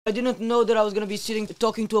I didn't know that I was gonna be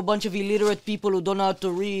talking to a bunch of illiterate people who don't know how to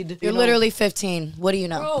read. You're literally 15. What do you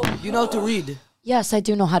know? Bro, you know how to read? Yes, I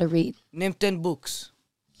do know how to read. Name 10 books.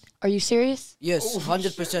 Are you serious? Yes,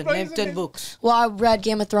 100%. Name 10 books. Well, I read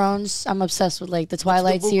Game of Thrones. I'm obsessed with like the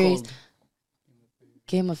Twilight series. Called?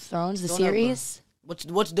 Game of Thrones, the Don't series?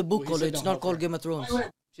 What's the book called? It's not called Game of Thrones.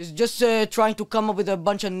 She's just trying to come up with a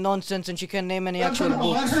bunch of nonsense and she can't name any actual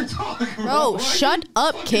books. Bro, shut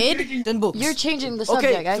up, kid. 10 books. You're changing the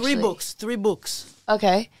subject, okay, actually. 3 books.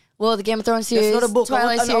 Okay. Well, the Game of Thrones series, That's not a book.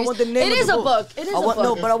 Twilight series. I want the name it of is the a book. It is a book.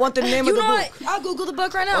 No, but I want the name of the book. I'll Google the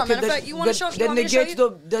book right now. Matter of fact, you want to show me?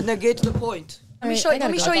 That negates the point. Let me show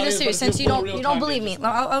you the series since you don't believe me.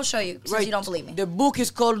 I'll show you since you don't believe me. The book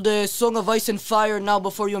is called The Song of Ice and Fire. Now,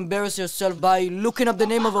 before you embarrass yourself by looking up the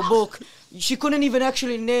name of a book, she couldn't even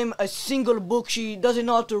actually name a single book. She doesn't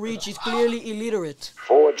know how to read. She's clearly illiterate.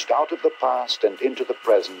 Forged out of the past and into the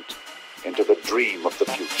present, into the dream of the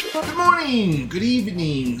future. Good morning, good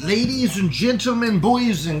evening, ladies and gentlemen,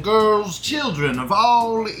 boys and girls, children of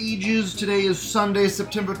all ages. Today is Sunday,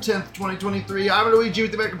 September 10th, 2023. I'm Luigi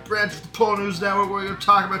with the American branch of the Pole News Network. What we're going to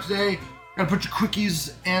talk about today, we're going to put your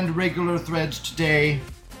quickies and regular threads today.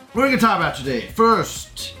 What are we going to talk about today?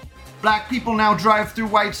 First, black people now drive through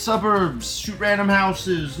white suburbs, shoot random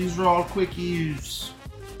houses. These are all quickies.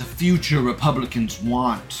 The future Republicans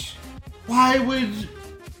want. Why would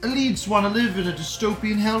elites want to live in a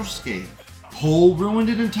dystopian hellscape? Poll ruined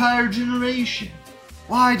an entire generation.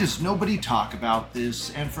 Why does nobody talk about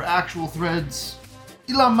this? And for actual threads,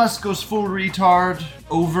 Elon Musk goes full retard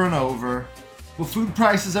over and over. Will food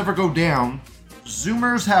prices ever go down?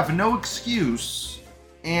 Zoomers have no excuse.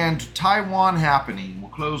 And Taiwan happening.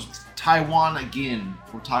 We'll close Taiwan again.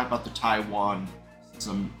 We'll talk about the Taiwan.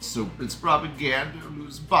 So it's propaganda.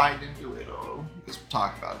 Who's buying into it? Oh, I guess we'll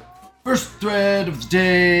talk about it. First thread of the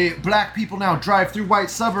day, black people now drive through white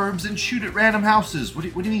suburbs and shoot at random houses. What do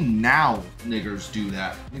you mean now niggers do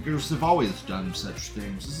that? Niggers have always done such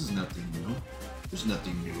things. This is nothing new. There's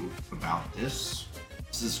nothing new about this.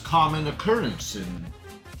 This is common occurrence in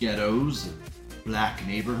ghettos and black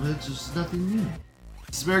neighborhoods. There's nothing new.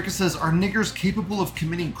 This America says, are niggers capable of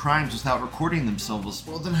committing crimes without recording themselves?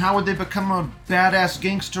 Well, then how would they become a badass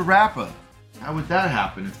gangster rapper? How would that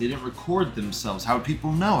happen if they didn't record themselves? How would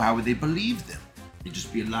people know? How would they believe them? They'd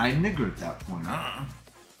just be a lying nigger at that point.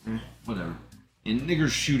 Whatever. And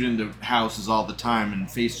niggers shoot into houses all the time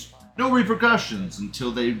and face no repercussions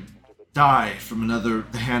until they die from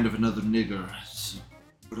the hand of another nigger.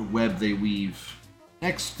 What a web they weave.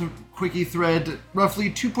 Next quickie thread.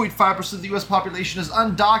 Roughly 2.5% of the US population is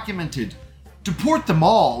undocumented. Deport them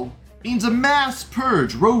all means a mass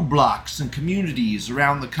purge, roadblocks in communities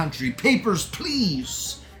around the country, papers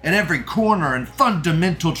please at every corner, and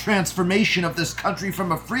fundamental transformation of this country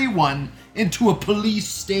from a free one into a police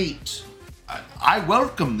state. I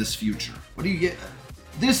welcome this future. What do you get?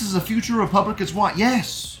 This is a future Republicans want.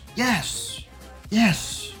 Yes, yes,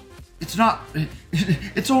 yes. It's not,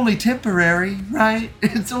 it's only temporary, right?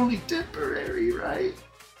 It's only temporary, right?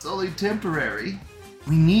 It's only temporary.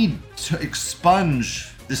 We need to expunge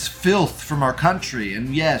this filth from our country,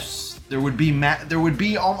 and yes, there would be I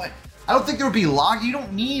don't think there would be you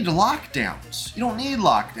don't need lockdowns. You don't need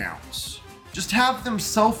lockdowns. Just have them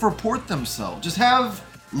self-report themselves. Just have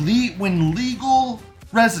when legal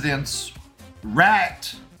residents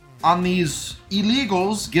rat on these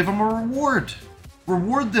illegals, give them a reward.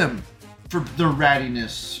 Reward them for their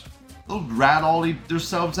rattiness. They'll rat all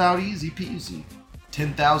themselves out easy peasy.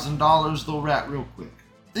 $10,000 they'll rat real quick.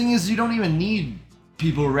 Thing is, you don't even need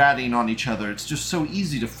people ratting on each other. It's just so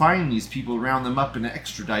easy to find these people, round them up and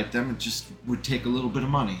extradite them. It just would take a little bit of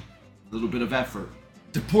money, a little bit of effort.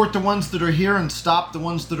 Deport the ones that are here and stop the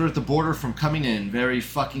ones that are at the border from coming in. Very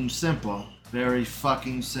fucking simple. Very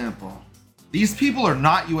fucking simple. These people are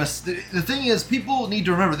not US. The thing is, people need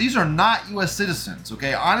to remember, these are not US citizens,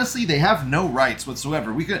 okay? Honestly, they have no rights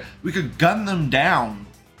whatsoever. We could gun them down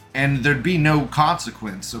and there'd be no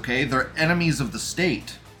consequence, okay? They're enemies of the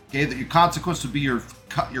state. Okay, that your consequence would be your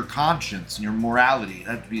conscience and your morality.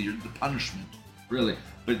 That'd be the punishment, really.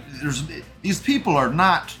 But these people are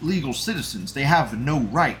not legal citizens. They have no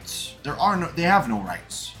rights. They have no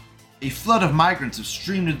rights. A flood of migrants have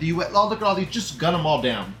streamed into the U.S. Oh, look at all these. Just gun them all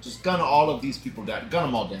down. Just gun all of these people down. Gun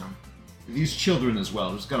them all down. These children as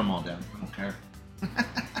well. Just gun them all down. I don't care.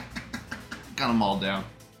 Gun them all down.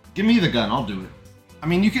 Give me the gun. I'll do it. I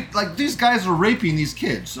mean, you could these guys are raping these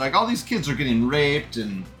kids. Like all these kids are getting raped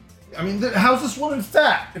and. I mean, how's this woman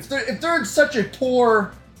fat? If they're in such a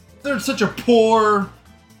poor,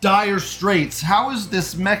 dire straits, how is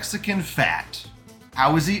this Mexican fat?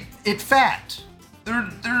 How is it fat? They're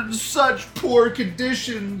in such poor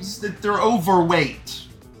conditions that they're overweight.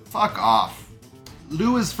 Fuck off.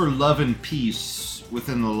 Lou is for love and peace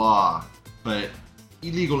within the law, but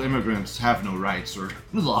illegal immigrants have no rights or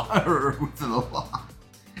law or within the law.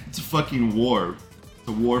 It's a fucking war. It's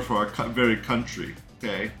a war for our very country,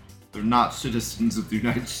 okay? They're not citizens of the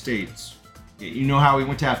United States. Okay, you know how we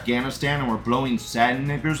went to Afghanistan and we're blowing sad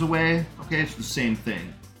niggers away? Okay, it's the same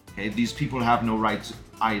thing. Okay, these people have no rights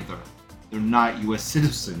either. They're not U.S.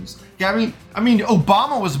 citizens. Okay, I mean,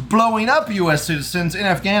 Obama was blowing up U.S. citizens in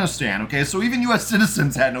Afghanistan, okay? So even U.S.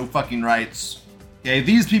 citizens had no fucking rights. Okay,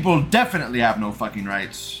 these people definitely have no fucking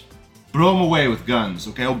rights. Blow them away with guns,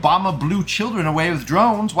 okay? Obama blew children away with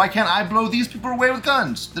drones. Why can't I blow these people away with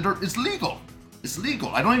guns? It's legal. It's legal.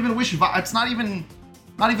 I don't even wish, it's not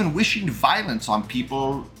even wishing violence on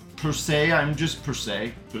people per se. I'm just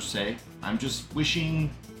I'm just wishing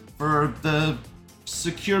for the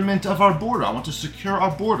securement of our border. I want to secure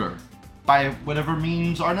our border by whatever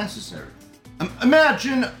means are necessary.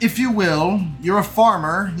 Imagine, if you will, you're a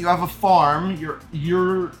farmer, you have a farm,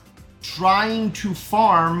 you're trying to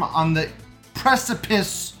farm on the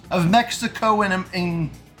precipice of Mexico and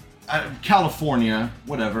California,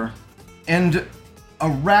 whatever, and a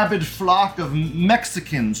rabid flock of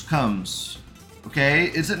Mexicans comes, okay?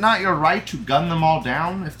 Is it not your right to gun them all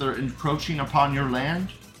down if they're encroaching upon your land?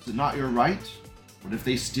 Is it not your right? What if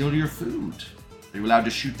they steal your food? Are you allowed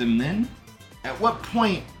to shoot them then? At what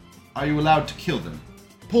point are you allowed to kill them?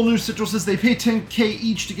 Pole News Central says they pay $10K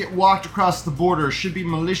each to get walked across the border. Should be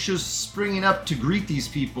militias springing up to greet these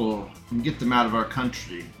people and get them out of our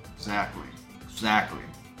country. Exactly.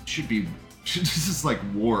 Should be. This is like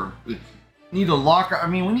war. We need to lock. I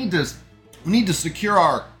mean, we need to secure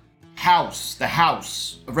our house, the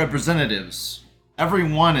House of Representatives.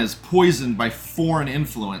 Everyone is poisoned by foreign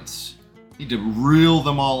influence. Need to reel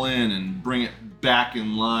them all in and bring it back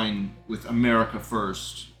in line with America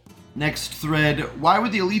first. Next thread, why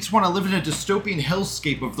would the elites want to live in a dystopian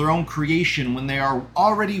hellscape of their own creation when they are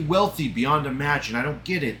already wealthy beyond imagine? I don't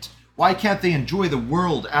get it. Why can't they enjoy the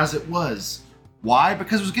world as it was? Why?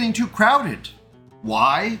 Because it was getting too crowded.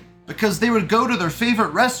 Why? Because they would go to their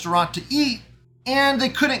favorite restaurant to eat and they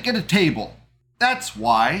couldn't get a table. That's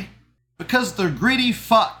why. Because they're greedy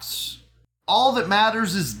fucks. All that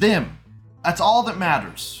matters is them. That's all that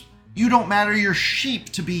matters. You don't matter, you're sheep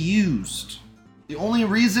to be used. The only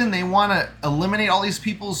reason they want to eliminate all these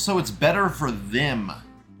people is so it's better for them.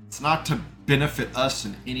 It's not to benefit us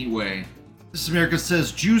in any way. This America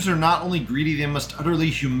says, Jews are not only greedy, they must utterly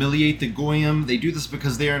humiliate the Goyim. They do this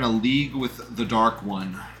because they are in a league with the Dark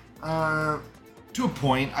One. To a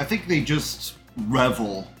point, I think they just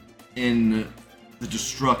revel in the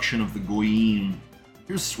destruction of the Goyim.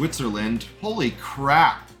 Here's Switzerland. Holy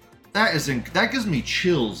crap. That gives me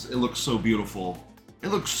chills. It looks so beautiful. It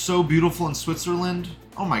looks so beautiful in Switzerland.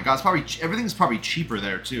 Oh my god, everything's probably cheaper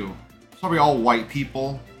there too. It's probably all white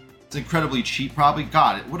people. It's incredibly cheap probably.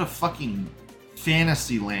 God, what a fucking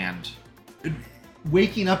fantasy land.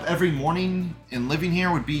 Waking up every morning and living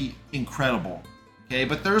here would be incredible. Okay,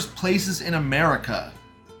 but there's places in America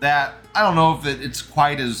that, I don't know if it's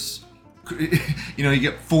quite as, you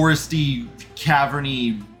get foresty,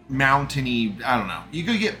 caverny, mountainy, I don't know. You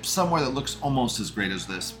could get somewhere that looks almost as great as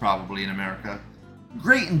this, probably, in America.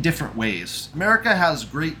 Great in different ways. America has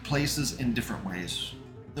great places in different ways.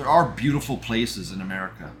 There are beautiful places in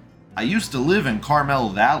America. I used to live in Carmel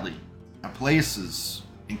Valley. That place is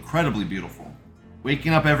incredibly beautiful.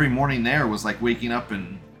 Waking up every morning there was like waking up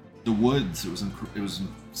in the woods. It was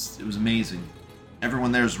amazing.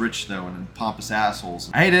 Everyone there is rich though, and pompous assholes.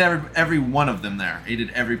 I hated every one of them there. I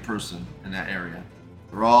hated every person in that area.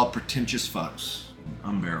 They're all pretentious fucks.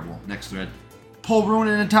 Unbearable. Next thread. Poll ruined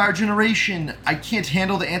an entire generation. I can't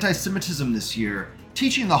handle the anti-Semitism this year.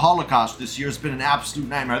 Teaching the Holocaust this year has been an absolute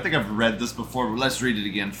nightmare. I think I've read this before, but let's read it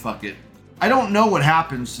again. Fuck it. I don't know what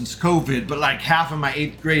happened since COVID, but like half of my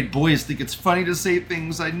 8th grade boys think it's funny to say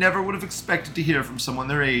things I never would have expected to hear from someone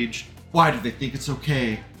their age. Why do they think it's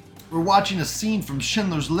okay? We're watching a scene from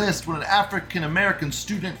Schindler's List when an African-American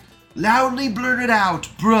student loudly blurted out,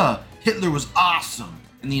 "Bruh, Hitler was awesome,"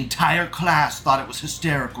 and the entire class thought it was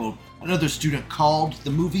hysterical. Another student called the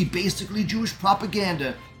movie basically Jewish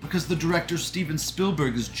propaganda because the director Steven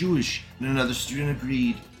Spielberg is Jewish, and another student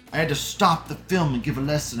agreed. I had to stop the film and give a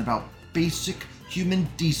lesson about basic human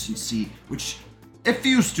decency, which a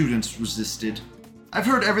few students resisted. I've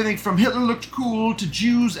heard everything from Hitler looked cool to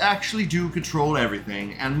Jews actually do control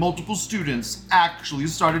everything, and multiple students actually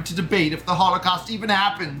started to debate if the Holocaust even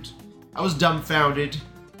happened. I was dumbfounded.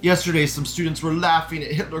 Yesterday, some students were laughing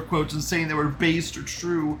at Hitler quotes and saying they were based or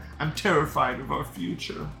true. I'm terrified of our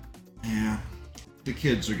future. Yeah. The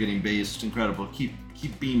kids are getting based. Incredible. Keep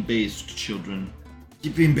being based, children.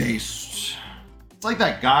 Keep being based. It's like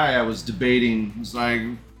that guy I was debating. He's like,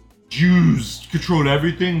 Jews control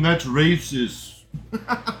everything? That's racist.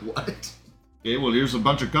 What? Okay, well, here's a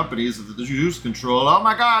bunch of companies that the Jews control. Oh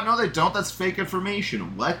my god, no they don't. That's fake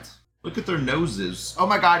information. What? Look at their noses. Oh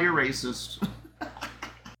my god, you're racist.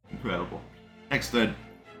 Incredible. Next thread.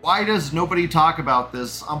 Why does nobody talk about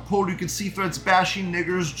this? On poll, you can see threads bashing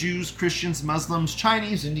niggers, Jews, Christians, Muslims,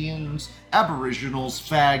 Chinese, Indians, Aboriginals,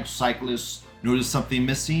 fags, cyclists. Notice something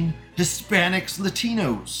missing? Hispanics,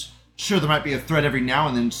 Latinos. Sure, there might be a thread every now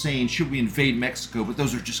and then saying, should we invade Mexico? But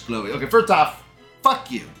those are just glowy. Okay, first off,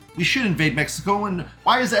 fuck you. We should invade Mexico, and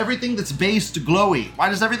why is everything that's based glowy? Why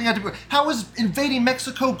does everything have to be... How is invading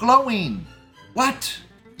Mexico glowing? What?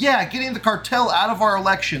 Yeah, getting the cartel out of our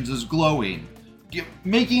elections is glowing.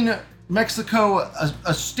 Making Mexico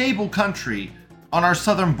a stable country on our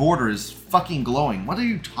southern border is fucking glowing. What are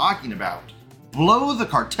you talking about? Blow the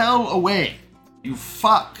cartel away. You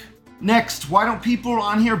fuck. Next, why don't people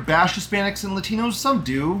on here bash Hispanics and Latinos? Some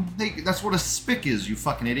do. That's what a spick is, you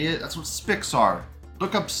fucking idiot. That's what spicks are.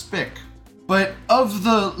 Look up spick. But of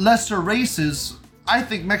the lesser races, I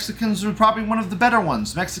think Mexicans are probably one of the better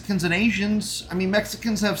ones. Mexicans and Asians. I mean,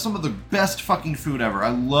 Mexicans have some of the best fucking food ever. I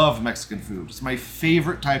love Mexican food. It's my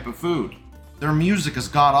favorite type of food. Their music is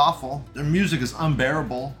god-awful. Their music is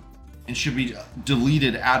unbearable and should be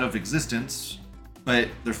deleted out of existence. But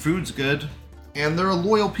their food's good. And they're a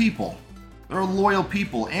loyal people. They're a loyal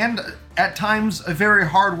people. And at times, a very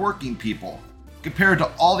hard-working people compared to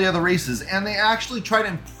all the other races. And they actually try to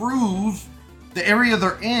improve the area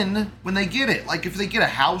they're in when they get it. Like if they get a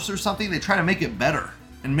house or something, they try to make it better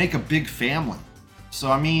and make a big family. So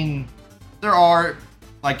I mean, there are,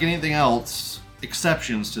 like anything else,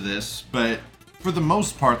 exceptions to this, but for the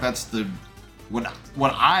most part, that's what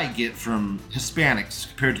I get from Hispanics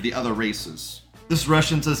compared to the other races. This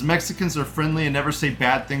Russian says, Mexicans are friendly and never say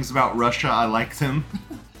bad things about Russia. I like them.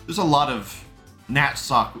 There's a lot of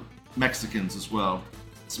Natsock Mexicans as well.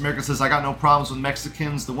 This American says, I got no problems with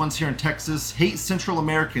Mexicans. The ones here in Texas hate Central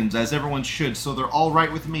Americans, as everyone should, so they're all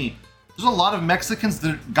right with me. There's a lot of Mexicans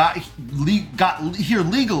that got here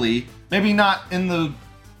legally, maybe not in the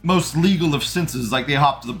most legal of senses, like they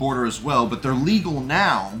hopped the border as well, but they're legal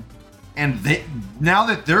now. And now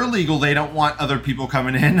that they're legal, they don't want other people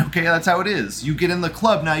coming in. Okay, that's how it is. You get in the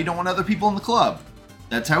club, now you don't want other people in the club.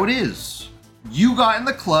 That's how it is. You got in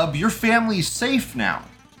the club, your family's safe now.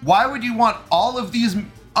 Why would you want all of these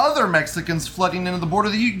other Mexicans flooding into the border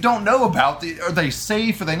that you don't know about? Are they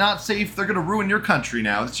safe? Are they not safe? They're gonna ruin your country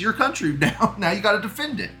now. It's your country now. Now you gotta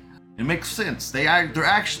defend it. It makes sense. They're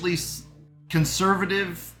actually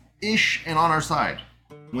conservative-ish and on our side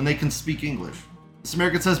when they can speak English. This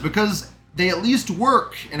American says, because they at least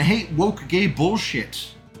work and hate woke gay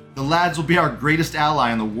bullshit, the lads will be our greatest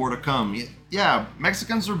ally in the war to come. Yeah,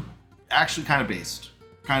 Mexicans are actually kind of based.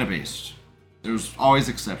 Kind of based. There's always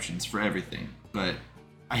exceptions for everything, but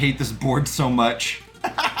I hate this board so much.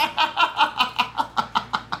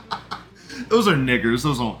 Those are niggers.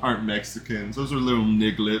 Those aren't Mexicans. Those are little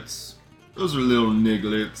nigglets. Those are little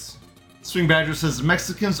nigglets. Swing Badger says,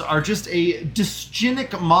 Mexicans are just a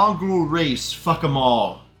dysgenic mongrel race. Fuck them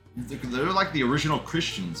all. They're like the original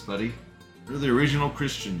Christians, buddy. They're the original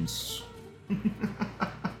Christians.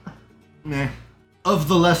 Nah. Of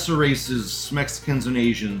the lesser races, Mexicans and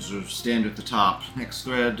Asians stand at the top. Next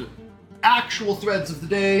thread. Actual threads of the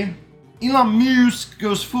day. Elon Musk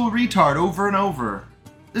goes full retard over and over.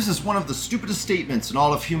 This is one of the stupidest statements in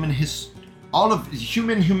all of humanity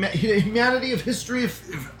of history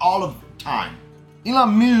of all of time.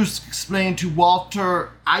 Elon Musk explained to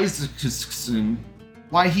Walter Isaacson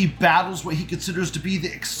why he battles what he considers to be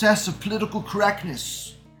the excess of political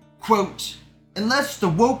correctness. Quote, unless the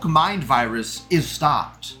woke mind virus is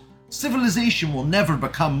stopped, civilization will never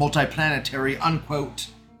become multiplanetary, unquote,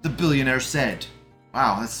 the billionaire said.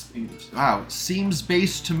 Wow, seems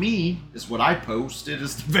based to me, is what I posted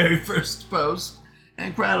as the very first post.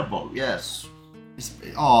 Incredible, yes.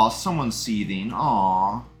 Aw, someone's seething.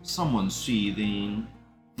 Aw, someone's seething.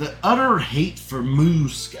 The utter hate for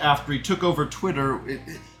Musk after he took over Twitter,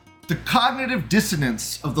 the cognitive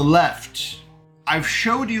dissonance of the left. I've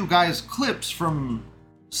showed you guys clips from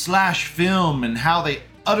 /film and how they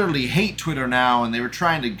utterly hate Twitter now, and they were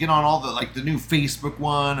trying to get on all the new Facebook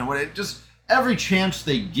one and just every chance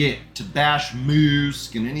they get to bash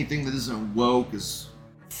Musk and anything that isn't woke is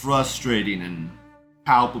frustrating and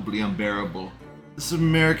palpably unbearable. This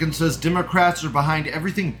American says Democrats are behind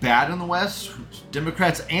everything bad in the West.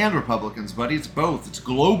 Democrats and Republicans, buddy. It's both. It's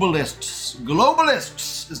globalists.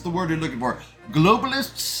 Globalists is the word you're looking for.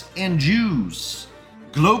 Globalists and Jews.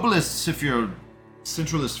 Globalists if you're a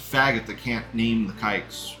centralist faggot that can't name the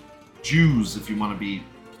kikes. Jews if you want to be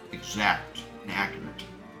exact and accurate.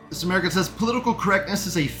 This American says, political correctness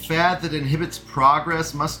is a fad that inhibits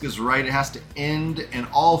progress. Musk is right, it has to end, and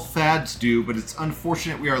all fads do, but it's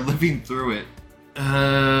unfortunate we are living through it.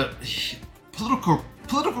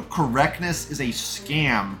 Political correctness is a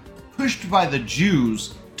scam pushed by the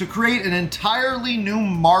Jews to create an entirely new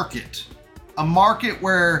market. A market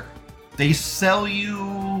where they sell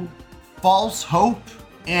you false hope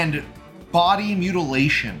and body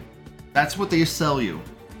mutilation. That's what they sell you.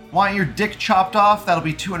 Want your dick chopped off? That'll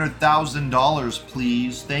be $200,000,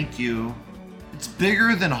 please. Thank you. It's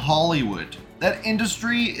bigger than Hollywood. That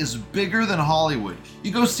industry is bigger than Hollywood.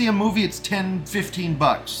 You go see a movie, it's 10, 15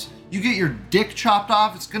 bucks. You get your dick chopped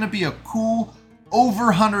off, it's gonna be a cool over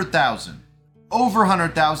 100,000. Over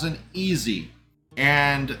 100,000, easy.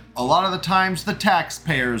 And a lot of the times the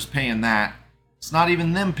taxpayers paying that. It's not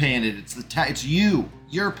even them paying it, it's you.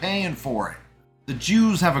 You're paying for it. The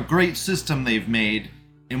Jews have a great system they've made,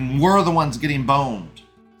 and we're the ones getting boned.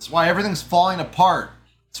 That's why everything's falling apart.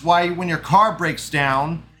 That's why when your car breaks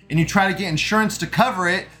down and you try to get insurance to cover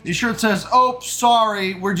it, the insurance says, oh,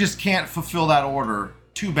 sorry, we just can't fulfill that order.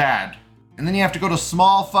 Too bad. And then you have to go to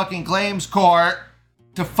small fucking claims court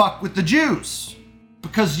to fuck with the Jews.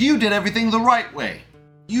 Because you did everything the right way.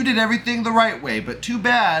 You did everything the right way, but too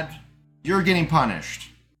bad, you're getting punished.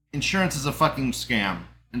 Insurance is a fucking scam.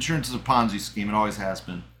 Insurance is a Ponzi scheme, it always has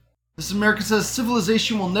been. This American says,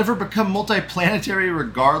 civilization will never become multiplanetary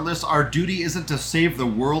regardless. Our duty isn't to save the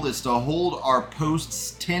world, it's to hold our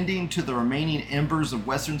posts tending to the remaining embers of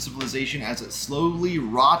Western civilization as it slowly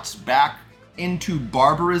rots back into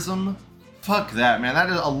barbarism. Fuck that, man. That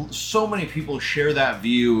is so many people share that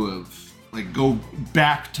view of, like, go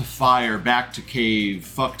back to fire, back to cave,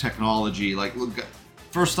 fuck technology. Like, look,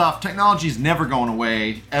 first off, technology's never going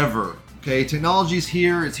away, ever. Okay, technology's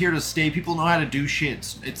here, it's here to stay. People know how to do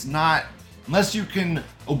shit. It's not, unless you can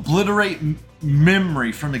obliterate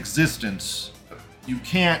memory from existence, you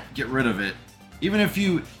can't get rid of it. Even if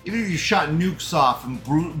you shot nukes off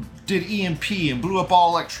and did EMP and blew up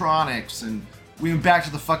all electronics and we went back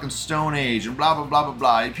to the fucking Stone Age and blah, blah, blah, blah,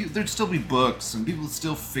 blah. There'd still be books and people would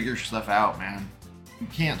still figure stuff out, man. You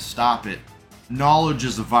can't stop it. Knowledge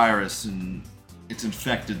is a virus and it's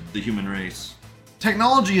infected the human race.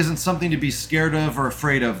 Technology isn't something to be scared of or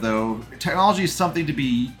afraid of, though. Technology is something to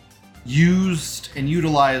be used and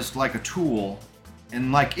utilized like a tool,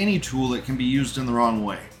 and like any tool, it can be used in the wrong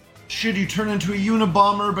way. Should you turn into a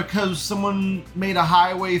Unabomber because someone made a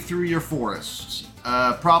highway through your forest?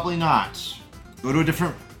 Probably not. Go to a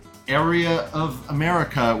different area of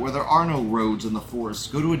America where there are no roads in the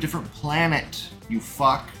forest. Go to a different planet, you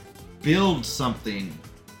fuck. Build something.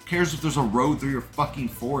 Who cares if there's a road through your fucking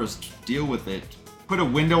forest? Deal with it. Put a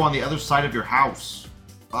window on the other side of your house.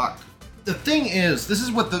 Fuck. The thing is, this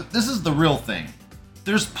is the real thing.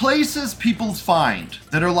 There's places people find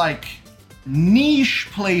that are like niche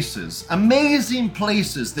places, amazing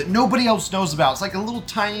places that nobody else knows about. It's like a little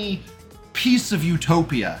tiny piece of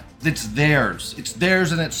utopia that's theirs. It's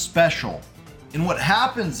theirs and it's special. And what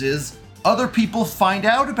happens is other people find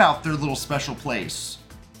out about their little special place.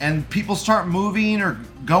 And people start moving or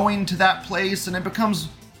going to that place and it becomes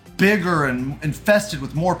bigger and infested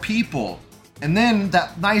with more people. And then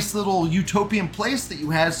that nice little utopian place that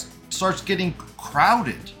you had starts getting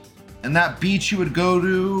crowded. And that beach you would go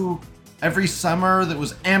to every summer that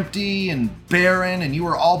was empty and barren and you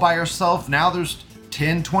were all by yourself, now there's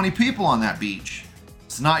 10, 20 people on that beach.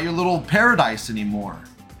 It's not your little paradise anymore.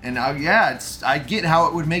 And yeah, I get how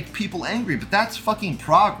it would make people angry, but that's fucking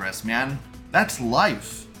progress, man. That's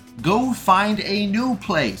life. Go find a new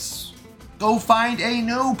place. Go find a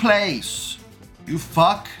new place. You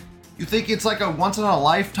fuck. You think it's like a once in a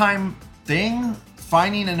lifetime thing?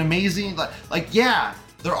 Finding an amazing, yeah,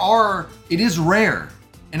 it is rare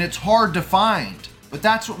and it's hard to find, but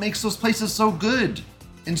that's what makes those places so good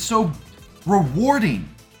and so rewarding,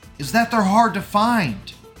 is that they're hard to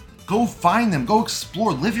find. Go find them, go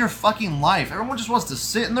explore, live your fucking life. Everyone just wants to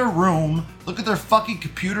sit in their room, look at their fucking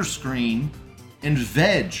computer screen and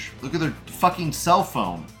veg. Look at their fucking cell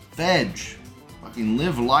phone. Veg. Fucking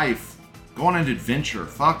live life. Go on an adventure.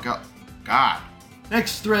 Fuck up. God.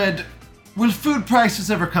 Next thread. Will food prices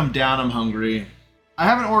ever come down? I'm hungry. I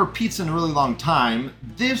haven't ordered pizza in a really long time.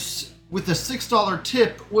 This, with a $6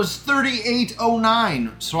 tip, was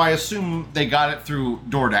 $38.09. So I assume they got it through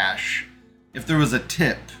DoorDash. If there was a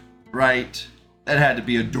tip, right? That had to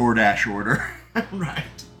be a DoorDash order. Right.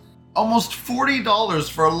 Almost $40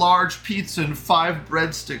 for a large pizza and 5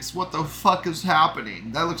 breadsticks. What the fuck is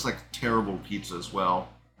happening? That looks like terrible pizza as well.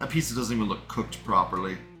 That pizza doesn't even look cooked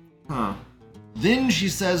properly. Huh. Then she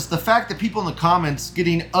says, the fact that people in the comments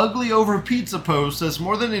getting ugly over pizza posts says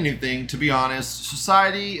more than anything, to be honest.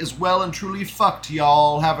 Society is well and truly fucked,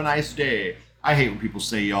 y'all. Have a nice day. I hate when people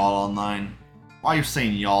say y'all online. Why are you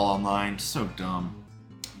saying y'all online? So dumb.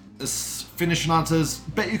 This finishing on says,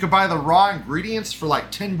 bet you could buy the raw ingredients for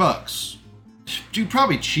like $10. Dude,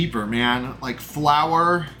 probably cheaper, man. Like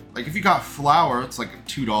flour. Like if you got flour, it's like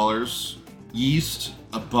 $2. Yeast,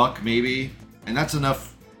 $1 maybe. And that's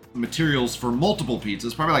enough materials for multiple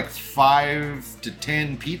pizzas, probably like 5 to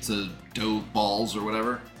 10 pizza dough balls or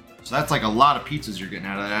whatever. So that's like a lot of pizzas you're getting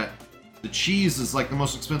out of that. The cheese is like the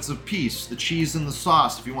most expensive piece. The cheese and the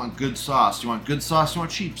sauce, if you want good sauce. You want good sauce, you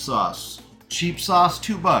want cheap sauce. Cheap sauce,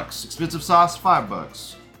 $2. Expensive sauce,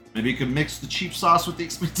 $5. Maybe you could mix the cheap sauce with the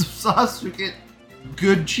expensive sauce to get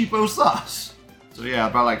good cheapo sauce. So yeah,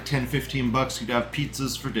 about like 10, 15 bucks, you'd have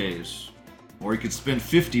pizzas for days. Or you could spend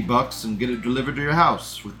 $50 and get it delivered to your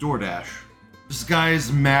house with DoorDash. This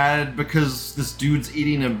guy's mad because this dude's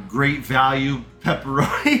eating a great value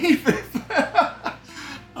pepperoni.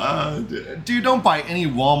 Dude, don't buy any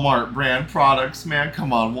Walmart brand products, man.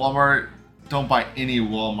 Come on, Walmart. Don't buy any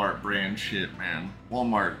Walmart brand shit, man.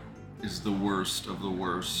 Walmart is the worst of the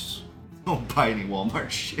worst. Don't buy any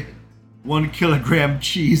Walmart shit. 1 kilogram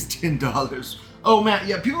cheese, $10. Oh man,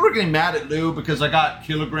 yeah, people were getting mad at Lou because I got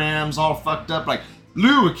kilograms all fucked up. Like,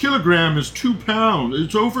 Lou, a kilogram is 2 pounds.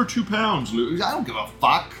 It's over 2 pounds, Lou. I don't give a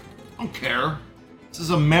fuck. I don't care. This is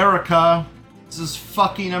America. This is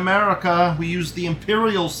fucking America. We use the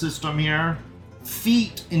imperial system here.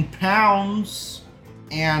 Feet in pounds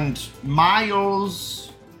and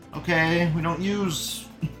miles. Okay, we don't use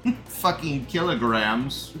fucking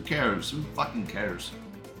kilograms. Who cares? Who fucking cares?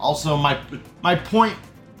 Also, my point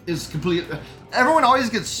is complete. Everyone always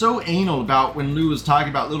gets so anal about when Lou is talking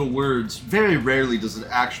about little words. Very rarely does it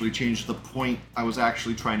actually change the point I was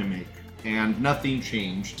actually trying to make. And nothing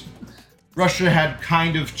changed. Russia had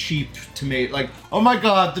kind of cheap tomato. Like, oh my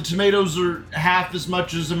god, the tomatoes are half as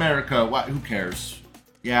much as America. What? Who cares?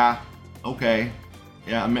 Yeah. Okay.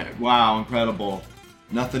 Yeah. Wow. Incredible.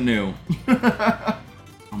 Nothing new.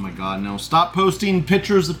 Oh my god, no. Stop posting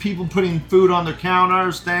pictures of people putting food on their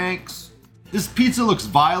counters. Thanks. This pizza looks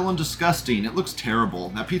vile and disgusting. It looks terrible.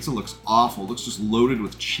 That pizza looks awful. It looks just loaded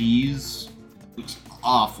with cheese. It looks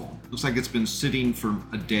awful. It looks like it's been sitting for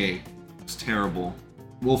a day. It's terrible.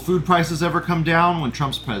 Will food prices ever come down when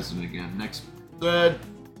Trump's president again? Next thread.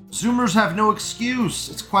 Zoomers have no excuse.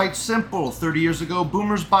 It's quite simple. 30 years ago,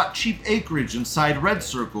 boomers bought cheap acreage inside Red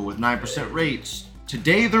Circle with 9% rates.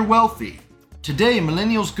 Today, they're wealthy. Today,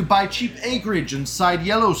 millennials could buy cheap acreage inside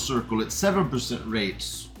Yellow Circle at 7%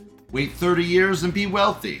 rates. Wait 30 years and be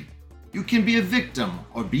wealthy. You can be a victim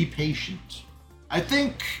or be patient. I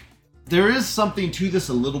think there is something to this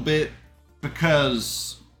a little bit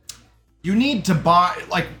because you need to buy,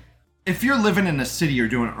 like, if you're living in a city, you're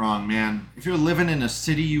doing it wrong, man. If you're living in a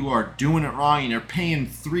city, you are doing it wrong and you're paying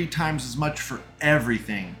 3 times as much for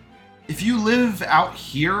everything. If you live out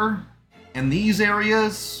here in these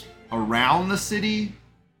areas around the city,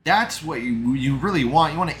 that's what you really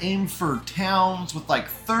want. You want to aim for towns with like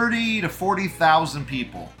 30 to 40,000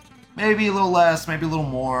 people. Maybe a little less, maybe a little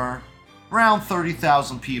more. Around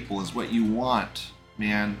 30,000 people is what you want,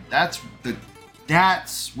 man. That's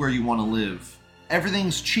where you want to live.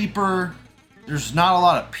 Everything's cheaper. There's not a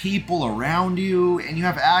lot of people around you, and you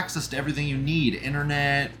have access to everything you need.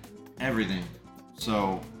 Internet, everything.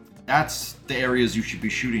 So that's the areas you should be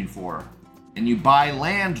shooting for. And you buy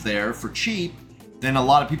land there for cheap, then a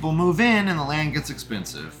lot of people move in and the land gets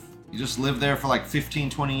expensive. You just live there for like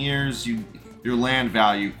 15, 20 years, your land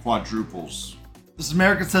value quadruples. This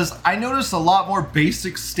American says, I noticed a lot more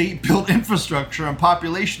basic state-built infrastructure and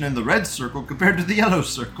population in the Red Circle compared to the Yellow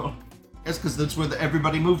Circle. That's because that's where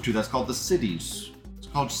everybody moved to. That's called the cities. It's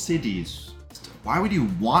called cities. Why would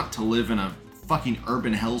you want to live in a fucking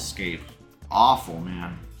urban hellscape? Awful,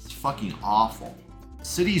 man. It's fucking awful.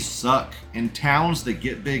 Cities suck, and towns that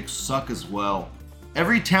get big suck as well.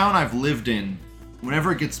 Every town I've lived in,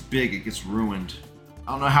 whenever it gets big, it gets ruined.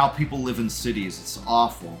 I don't know how people live in cities. It's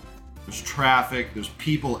awful. There's traffic, there's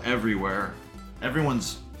people everywhere.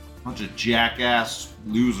 Everyone's a bunch of jackass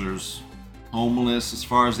losers. Homeless as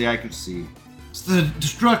far as the eye could see. It's the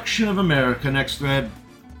destruction of America. Next thread.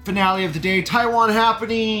 Finale of the day. Taiwan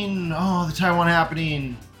happening. Oh, the Taiwan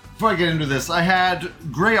happening. Before I get into this, I had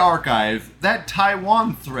Gray Archive. That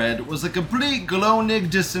Taiwan thread was a complete glownig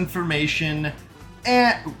disinformation.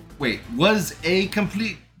 And wait, was a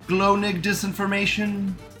complete glownig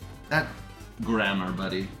disinformation? That grammar,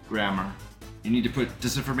 buddy. Grammar. You need to put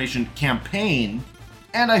disinformation campaign,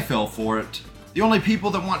 and I fell for it. The only people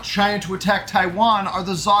that want China to attack Taiwan are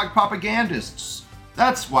the Zog propagandists.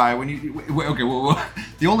 That's why when you...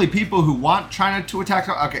 The only people who want China to attack...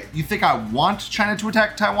 Okay, you think I want China to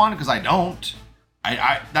attack Taiwan? Because I don't.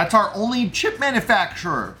 That's our only chip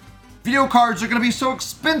manufacturer. Video cards are going to be so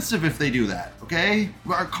expensive if they do that, okay?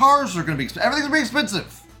 Our cars are going to be expensive. Everything's going to be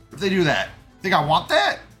expensive if they do that. Think I want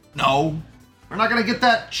that? No. We're not going to get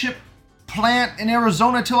that chip plant in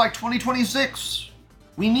Arizona till like 2026.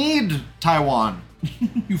 We need Taiwan.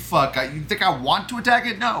 You fuck. You think I want to attack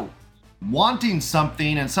it? No. Wanting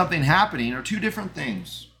something and something happening are two different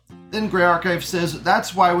things. Then Grey Archive says,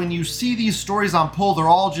 that's why when you see these stories on Pull, they're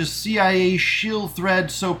all just CIA shill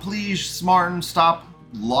threads, so please, Smarten, stop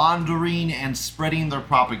laundering and spreading their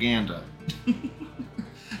propaganda.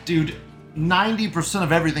 Dude, 90%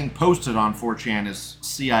 of everything posted on 4chan is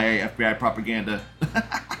CIA, FBI propaganda.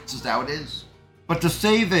 It's just how it is. But to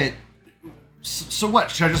say that, so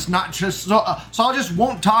what? Should I just not just so I just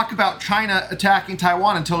won't talk about China attacking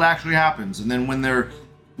Taiwan until it actually happens, and then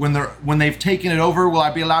when they've taken it over, will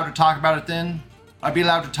I be allowed to talk about it then? Will I be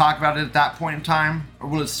allowed to talk about it at that point in time, or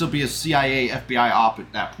will it still be a CIA, FBI op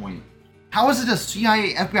at that point? How is it a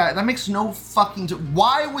CIA, FBI? That makes no fucking...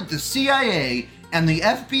 Why would the CIA and the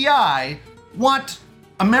FBI want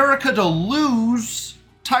America to lose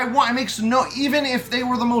Taiwan? It makes no... Even if they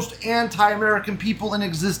were the most anti-American people in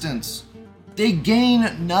existence, they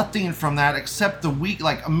gain nothing from that except the weak...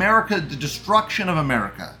 Like, America, the destruction of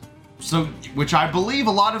America. So, which I believe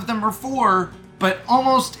a lot of them are for, but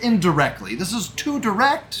almost indirectly. This is too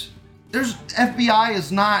direct. FBI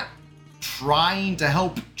is not trying to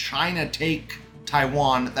help China take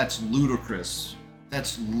Taiwan. That's ludicrous.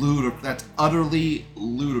 That's utterly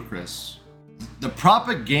ludicrous. The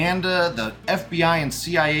propaganda the FBI and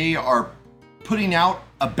CIA are putting out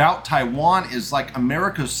about Taiwan is like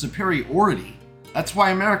America's superiority. That's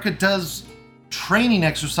why America does training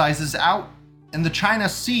exercises out in the China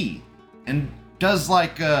Sea and does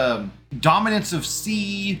like dominance of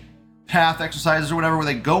sea path exercises or whatever,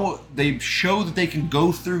 where they show that they can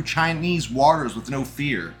go through Chinese waters with no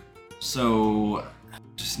fear. So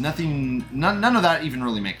just nothing, none of that even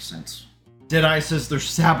really makes sense. Deadeye says they're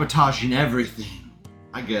sabotaging everything.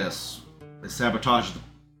 I guess they sabotaged the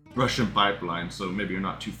Russian pipeline, so maybe you're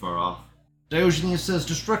not too far off. Diogenes says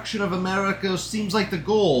destruction of America seems like the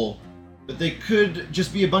goal, but they could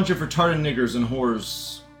just be a bunch of retarded niggers and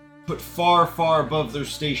whores put far, far above their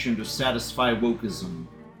station to satisfy wokeism.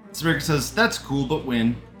 America says, that's cool, but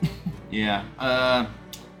when? Yeah,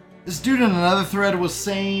 this dude in another thread was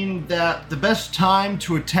saying that the best time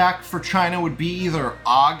to attack for China would be either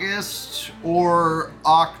August or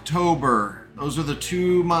October. Those are the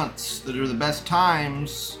 2 months that are the best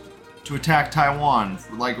times to attack Taiwan.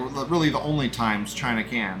 Like, really the only times China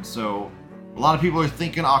can. So, a lot of people are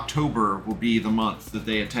thinking October will be the month that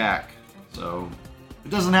they attack. So, if it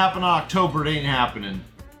doesn't happen in October, it ain't happening.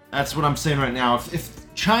 That's what I'm saying right now.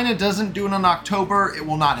 If China doesn't do it in October, it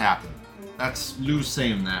will not happen. That's Lou's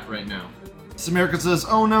saying that right now. America says,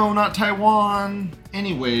 oh no, not Taiwan.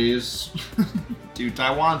 Anyways, dude,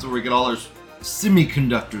 Taiwan's where we get all our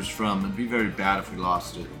semiconductors from. It'd be very bad if we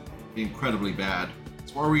lost it. It'd be incredibly bad.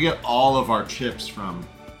 It's where we get all of our chips from.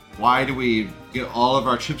 Why do we get all of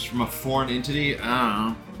our chips from a foreign entity? I don't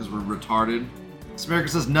know, because we're retarded. America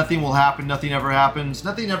says nothing will happen, nothing ever happens.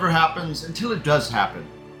 Nothing ever happens until it does happen.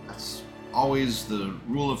 That's always the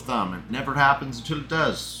rule of thumb. It never happens until it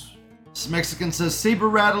does. This Mexican says, saber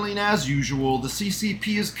rattling as usual. The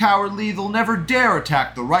CCP is cowardly. They'll never dare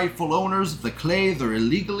attack the rightful owners of the clay they're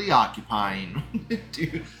illegally occupying.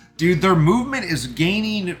 Dude, their movement is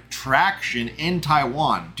gaining traction in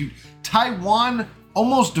Taiwan. Dude, Taiwan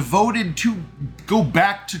almost voted to go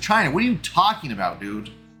back to China. What are you talking about,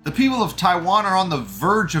 dude? The people of Taiwan are on the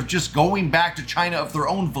verge of just going back to China of their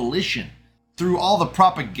own volition through all the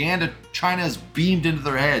propaganda China has beamed into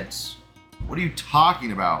their heads. What are you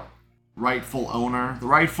talking about? Rightful owner? The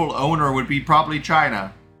rightful owner would be probably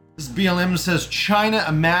China. This BLM says China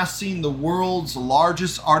amassing the world's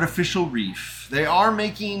largest artificial reef. They are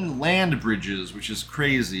making land bridges, which is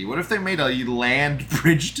crazy. What if they made a land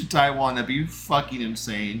bridge to Taiwan? That'd be fucking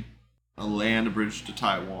insane. A land bridge to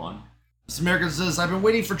Taiwan. This American says, I've been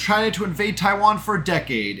waiting for China to invade Taiwan for a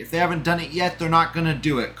decade. If they haven't done it yet, they're not gonna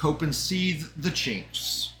do it. Cope and seethe the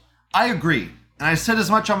chinks. I agree. And I said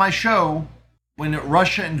as much on my show when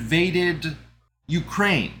Russia invaded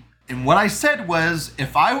Ukraine. And what I said was,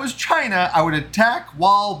 if I was China, I would attack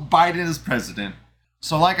while Biden is president.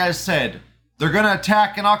 So like I said, they're gonna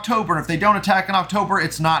attack in October. If they don't attack in October,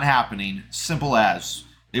 it's not happening. Simple as.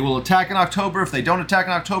 They will attack in October. If they don't attack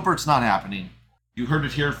in October, it's not happening. You heard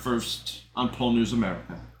it here first on Pole News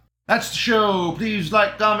America. That's the show. Please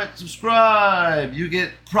like, comment, subscribe. You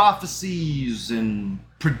get prophecies and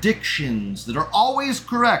predictions that are always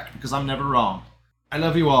correct because I'm never wrong. I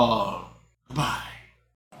love you all. Bye.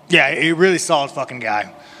 Yeah, a really solid fucking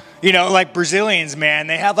guy. You know, like Brazilians, man,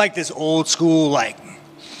 they have like this old school, like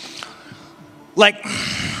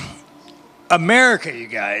America, you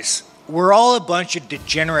guys, we're all a bunch of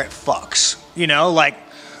degenerate fucks. You know, like,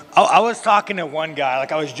 I was talking to one guy,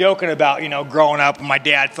 like I was joking about, you know, growing up and my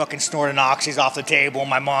dad fucking snorting oxys off the table and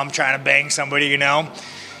my mom trying to bang somebody, you know.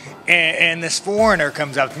 And this foreigner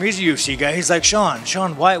comes up to me, he's a UFC guy, he's like, Sean,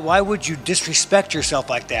 why would you disrespect yourself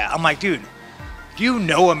like that? I'm like, dude, do you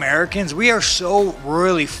know Americans? We are so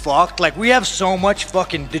royally fucked. Like, we have so much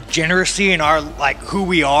fucking degeneracy in our, like, who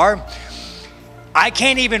we are. I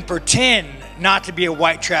can't even pretend not to be a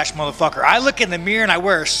white trash motherfucker. I look in the mirror and I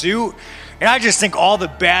wear a suit and I just think all the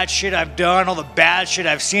bad shit I've done, all the bad shit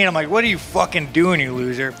I've seen. I'm like, what are you fucking doing, you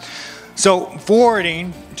loser? So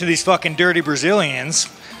forwarding to these fucking dirty Brazilians,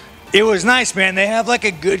 it was nice, man. They have like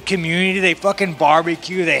a good community. They fucking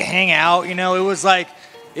barbecue. They hang out. You know, it was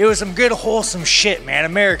some good wholesome shit, man.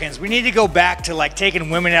 Americans, we need to go back to like taking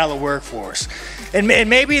women out of the workforce. And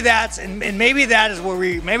maybe that's where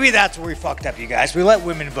we fucked up, you guys. We let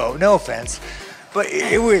women vote. No offense, but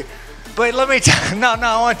let me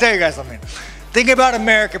I want to tell you guys something. Think about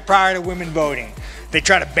America prior to women voting. They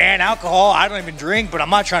try to ban alcohol. I don't even drink, but I'm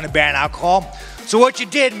not trying to ban alcohol. So what you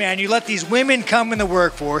did, man, you let these women come in the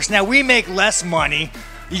workforce. Now we make less money.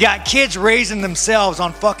 You got kids raising themselves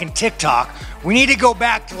on fucking TikTok. We need to go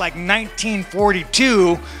back to like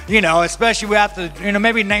 1942, you know, especially after, you know,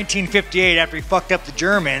 maybe 1958 after we fucked up the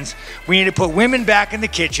Germans. We need to put women back in the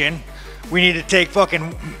kitchen. We need to take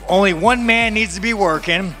fucking, only one man needs to be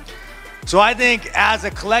working. So I think as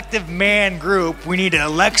a collective man group, we need to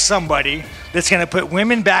elect somebody that's going to put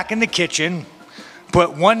women back in the kitchen,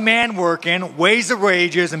 put one man working, raise the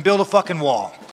wages, and build a fucking wall.